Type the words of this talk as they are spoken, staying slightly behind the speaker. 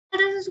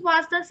is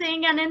Vasta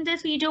Singh, and in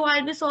this video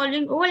I'll be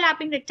solving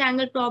overlapping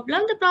rectangle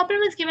problem. The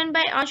problem is given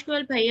by Arsh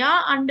Goyal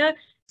Bhaiya under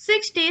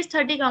 6 days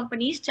 30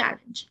 companies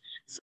challenge.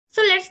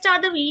 So let's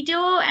start the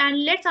video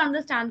and let's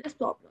understand this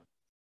problem.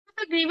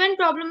 The given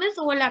problem is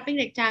overlapping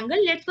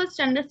rectangle. Let's first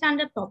understand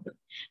the problem.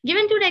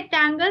 Given two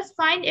rectangles,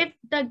 find if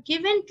the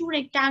given two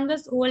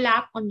rectangles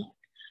overlap or not.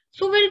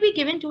 So we'll be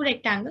given two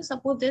rectangles.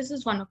 Suppose this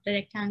is one of the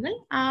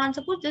rectangle and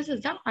suppose this is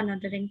the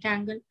another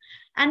rectangle.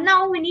 And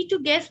now we need to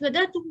guess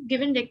whether two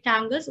given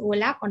rectangles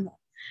overlap or not.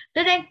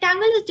 The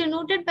rectangle is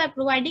denoted by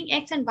providing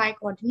x and y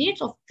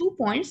coordinates of 2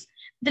 points,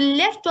 the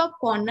left top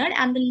corner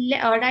and the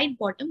right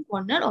bottom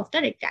corner of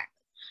the rectangle.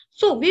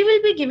 So we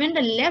will be given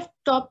the left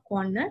top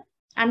corner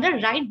and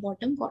the right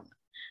bottom corner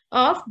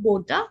of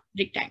both the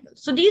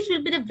rectangles. So these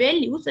will be the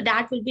values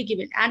that will be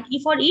given, and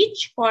for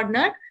each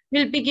corner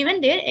will be given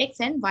their x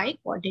and y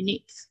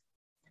coordinates.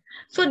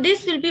 So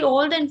this will be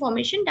all the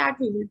information that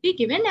we will be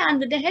given, and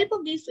with the help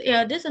of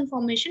this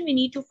information we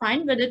need to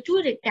find whether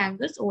two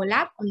rectangles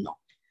overlap or not.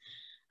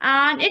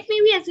 And it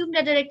may be assumed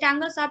that the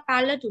rectangles are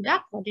parallel to the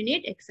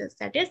coordinate axis.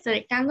 That is, the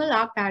rectangles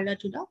are parallel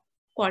to the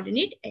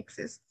coordinate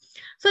axis.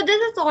 So this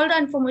is all the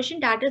information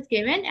that is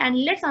given,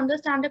 and let's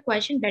understand the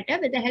question better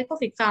with the help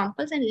of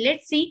examples, and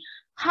let's see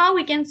how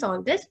we can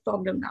solve this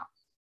problem now.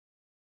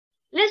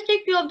 Let's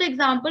take few of the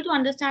examples to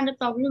understand the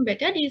problem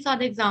better. These are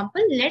the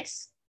examples.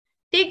 Let's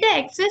take the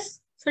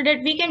axis so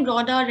that we can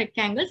draw the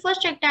rectangle.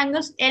 First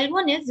rectangle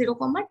L1 is 0,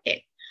 10.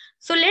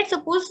 So let's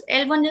suppose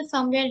L1 is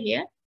somewhere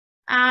here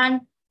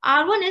and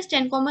R1 is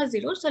 10,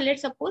 0. So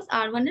let's suppose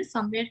R1 is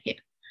somewhere here.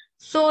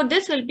 So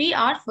this will be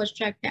our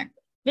first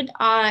rectangle with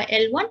our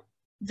L1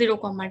 0,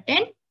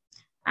 10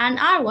 and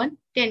R1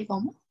 10,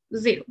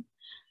 0.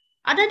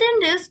 Other than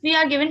this, we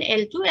are given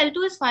L2.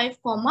 L2 is 5,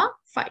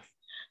 5.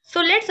 So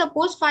let's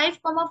suppose 5,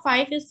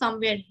 5 is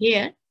somewhere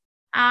here,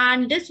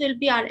 and this will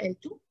be our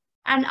L2,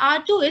 and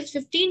R2 is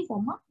 15,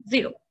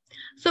 0.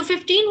 So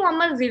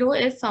 15, 0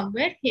 is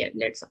somewhere here,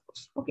 let's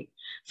suppose. Okay.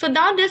 So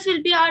now this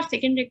will be our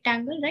second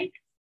rectangle, right?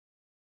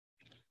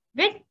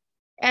 With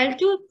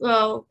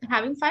L2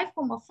 having 5,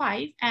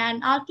 5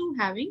 and R2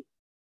 having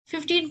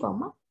 15,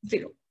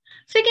 0.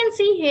 So you can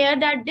see here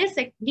that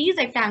these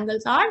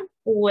rectangles are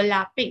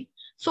overlapping.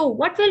 So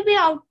what will be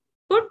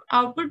output?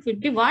 Output will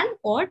be 1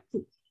 or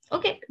 2.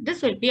 Okay,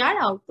 this will be our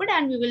output,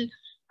 and we will,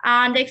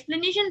 and the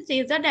explanation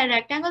says that the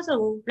rectangles are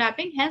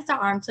overlapping, hence the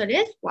answer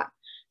is 1.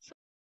 So,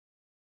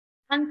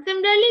 and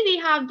similarly, we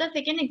have the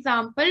second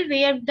example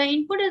where the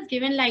input is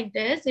given like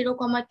this, 0,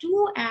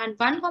 2 and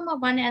 1,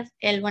 1 as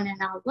L1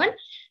 and R1,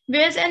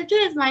 whereas L2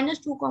 is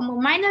 -2,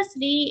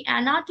 -3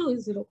 and R2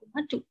 is 0,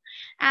 2.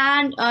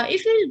 And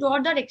if you draw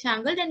the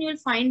rectangle, then you will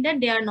find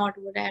that they are not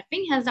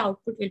overlapping, hence the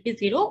output will be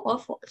 0 or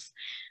false.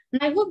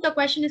 I hope the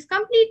question is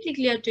completely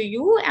clear to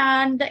you,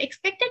 and the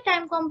expected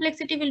time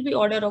complexity will be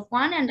order of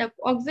 1 and the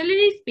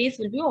auxiliary space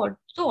will be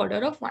also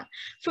order of 1.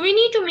 So we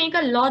need to make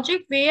a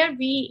logic where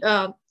we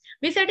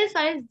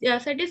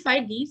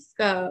satisfy these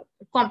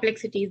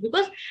complexities,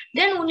 because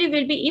then only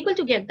we'll be able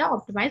to get the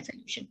optimized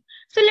solution.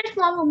 So let's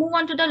move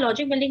on to the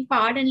logic building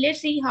part, and let's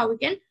see how we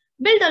can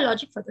build the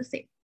logic for the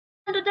same.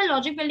 To the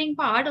logic building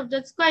part of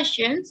this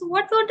question. So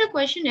what the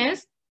question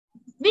is,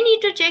 we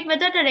need to check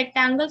whether the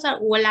rectangles are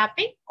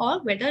overlapping or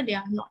whether they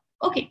are not.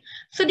 Okay,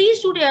 so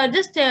these two,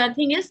 this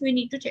thing is we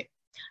need to check.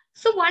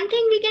 So one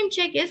thing we can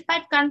check is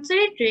by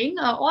considering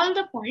all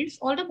the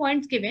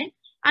points given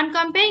and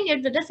comparing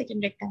it with the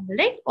second rectangle,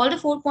 right? All the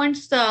 4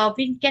 points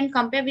we can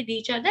compare with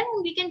each other,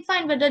 and we can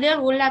find whether they are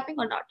overlapping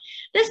or not.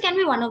 This can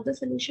be one of the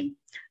solution.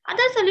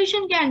 Other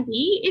solution can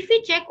be if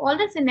we check all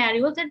the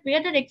scenarios that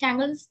where the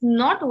rectangle is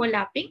not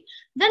overlapping,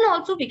 then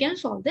also we can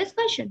solve this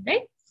question,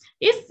 right?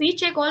 If we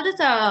check all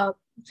the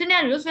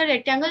scenarios where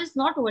rectangle is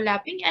not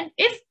overlapping, and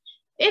if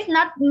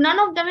none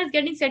of them is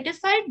getting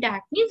satisfied,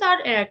 that means our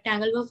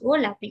rectangle was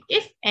overlapping.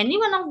 If any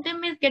one of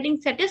them is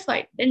getting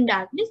satisfied, then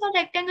that means our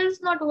rectangle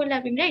is not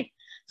overlapping, right?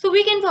 So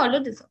we can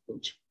follow this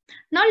approach.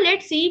 Now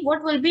let's see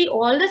what will be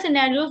all the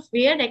scenarios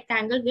where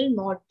rectangle will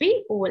not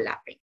be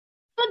overlapping.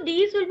 So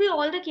these will be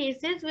all the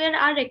cases where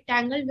our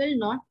rectangle will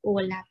not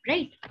overlap,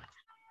 right?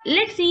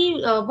 Let's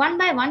see one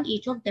by one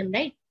each of them,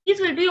 right? These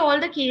will be all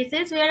the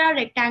cases where our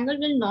rectangle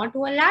will not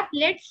overlap.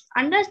 Let's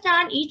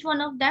understand each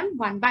one of them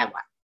one by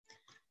one.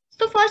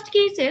 So first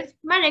case is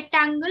my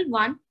rectangle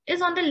 1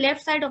 is on the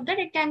left side of the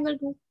rectangle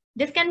 2.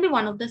 This can be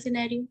one of the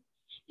scenario.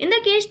 In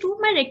the case 2,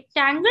 my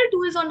rectangle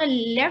 2 is on the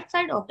left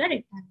side of the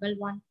rectangle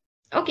 1.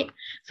 Okay,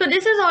 so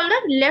this is all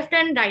the left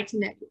and right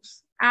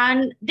scenarios.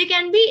 And they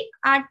can be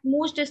at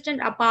most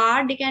distant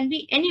apart. They can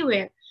be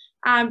anywhere.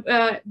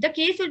 The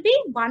case will be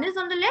one is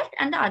on the left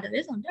and the other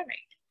is on the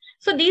right.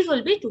 So these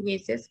will be two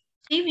cases.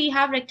 See, we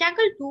have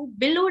rectangle 2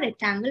 below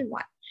rectangle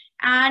 1.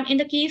 And in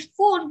the case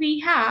 4, we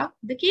have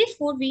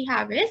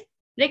is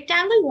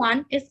rectangle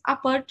 1 is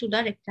upper to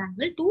the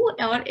rectangle 2,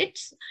 or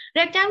it's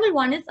rectangle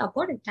 1 is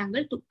upper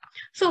rectangle 2.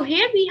 So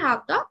here we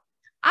have the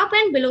up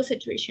and below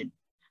situation,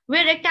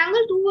 where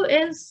rectangle 2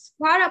 is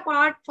far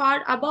apart,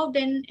 far above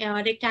than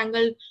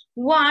rectangle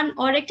 1,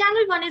 or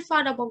rectangle 1 is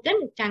far above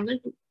than rectangle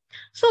 2.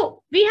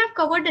 So we have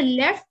covered the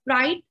left,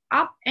 right,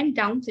 up and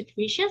down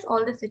situations,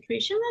 all the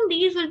situations, and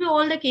these will be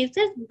all the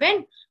cases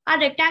when our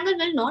rectangle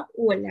will not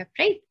overlap,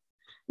 right?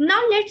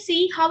 Now let's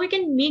see how we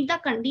can make the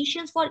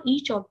conditions for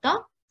each of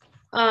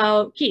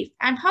the case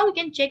and how we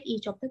can check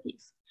each of the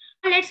case.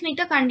 Let's make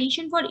the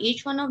condition for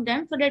each one of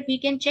them so that we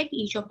can check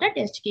each of the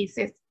test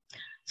cases.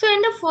 So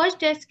in the first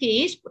test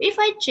case, if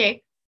I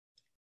check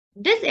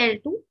this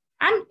L2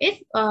 and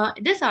if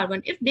this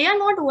R1, if they are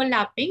not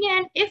overlapping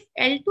and if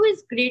L2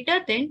 is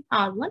greater than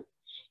R1,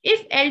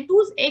 if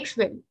L2's X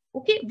value,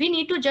 okay, we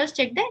need to just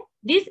check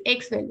these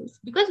X values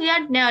because we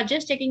are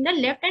just checking the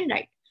left and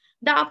right.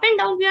 The up and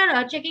down we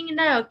are checking in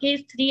the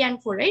case 3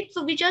 and 4, right?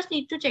 So we just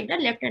need to check the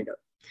left and right.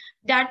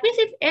 That means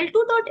if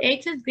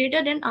L2.x is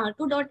greater than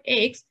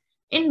R2.x,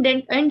 in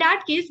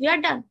that case we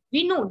are done.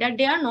 We know that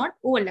they are not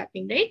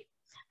overlapping, right?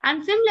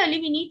 And similarly,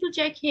 we need to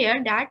check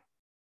here that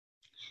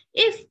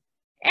if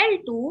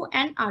L2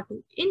 and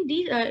R2,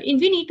 we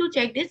need to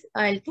check this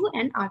L2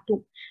 and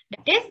R2.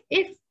 That is,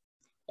 if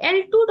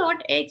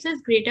L2.x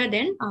is greater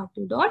than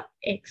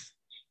R2.x.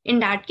 In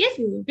that case,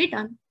 we will be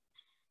done.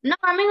 Now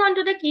coming on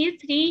to the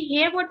case 3,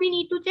 here what we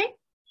need to check?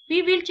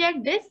 We will check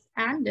this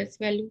and this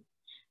value.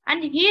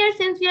 And here,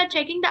 since we are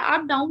checking the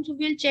up down, so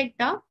we'll check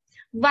the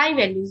y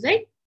values,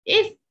 right?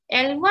 If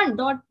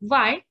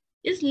L1.y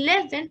is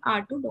less than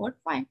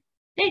R2.y,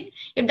 right?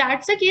 If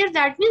that's the case,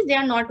 that means they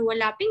are not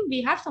overlapping.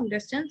 We have some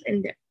distance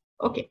in there.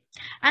 Okay.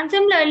 And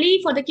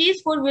similarly, for the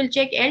case 4, we'll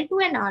check L2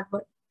 and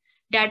R1.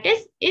 That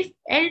is, if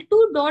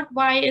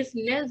L2.y is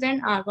less than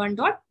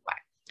R1.y.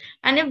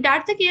 And if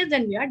that's the case,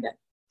 then we are done.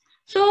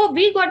 So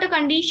we got the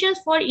conditions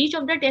for each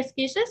of the test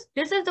cases.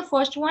 This is the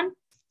first one,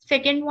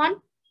 second one,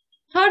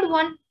 third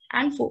one,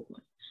 and fourth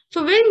one.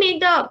 So we'll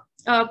make the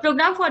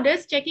program for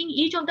this, checking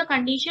each of the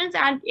conditions,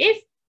 and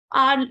if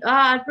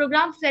our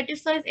program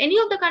satisfies any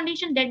of the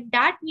condition,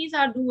 that means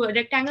our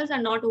rectangles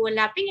are not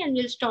overlapping, and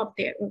we'll stop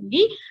there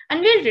only, and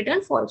we'll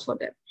return false for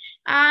them.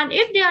 And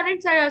if they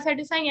aren't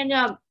satisfying any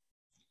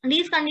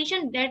these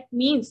conditions, that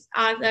means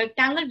our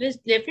rectangle will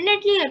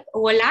definitely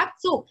overlap.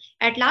 So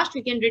at last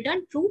we can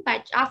return true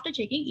after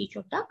checking each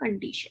of the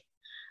conditions.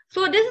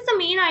 So this is the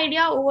main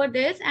idea over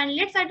this, and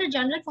let's add the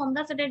general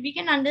formula so that we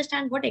can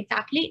understand what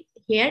exactly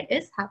here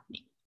is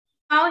happening.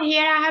 Now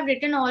here I have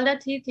written all the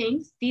 3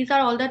 things. These are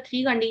all the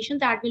 3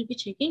 conditions that we'll be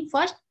checking.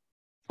 First,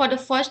 for the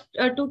first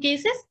 2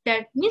 cases,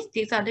 that means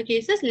these are the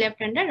cases, left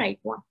and the right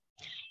one.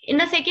 In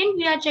the second,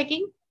 we are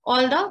checking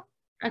all the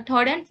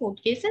third and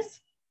fourth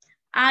cases.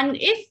 And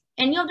if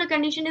any of the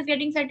condition is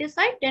getting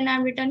satisfied, then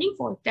I'm returning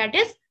false. That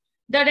is,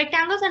 the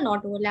rectangles are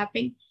not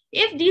overlapping.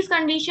 If these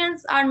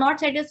conditions are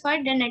not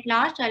satisfied, then at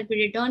last I'll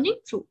be returning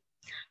true.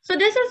 So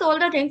this is all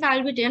the things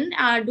I'll be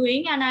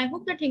doing, and I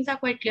hope the things are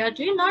quite clear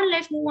to you. Now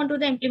let's move on to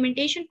the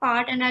implementation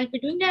part, and I'll be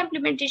doing the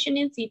implementation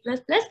in C++.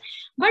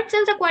 But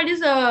since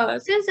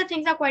the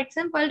things are quite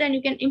simple, then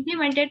you can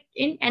implement it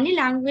in any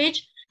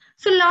language.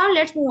 So now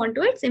let's move on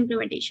to its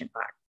implementation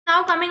part.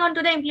 Now coming on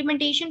to the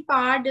implementation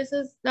part, this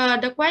is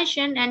the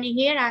question, and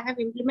here I have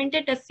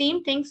implemented the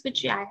same things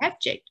which I have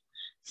checked.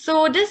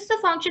 So this is the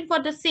function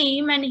for the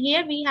same, and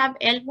here we have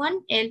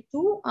L1,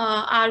 L2,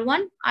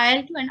 R1,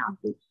 IL2 and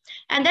R2.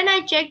 And then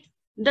I checked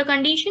the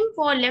condition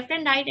for left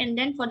and right and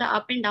then for the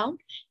up and down.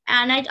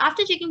 And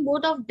after checking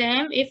both of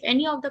them, if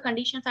any of the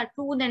conditions are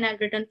true, then I'll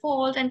return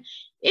false. And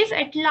if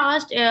at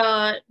last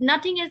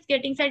nothing is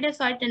getting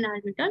satisfied, then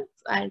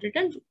I'll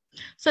return true.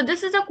 So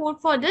this is a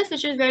code for this,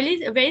 which is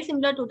very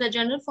similar to the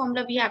general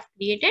formula we have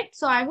created.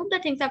 So I hope the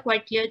things are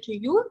quite clear to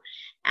you.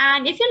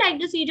 And if you like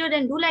this video,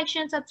 then do like,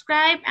 share, and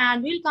subscribe,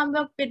 and we'll come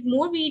up with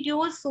more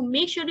videos. So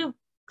make sure you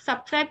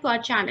subscribe to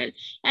our channel.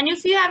 And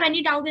if you have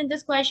any doubt in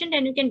this question,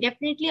 then you can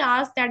definitely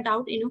ask that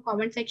doubt in your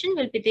comment section.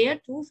 We'll be there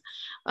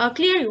to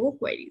clear your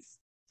queries.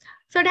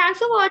 So thanks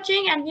for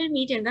watching, and we'll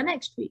meet in the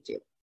next video.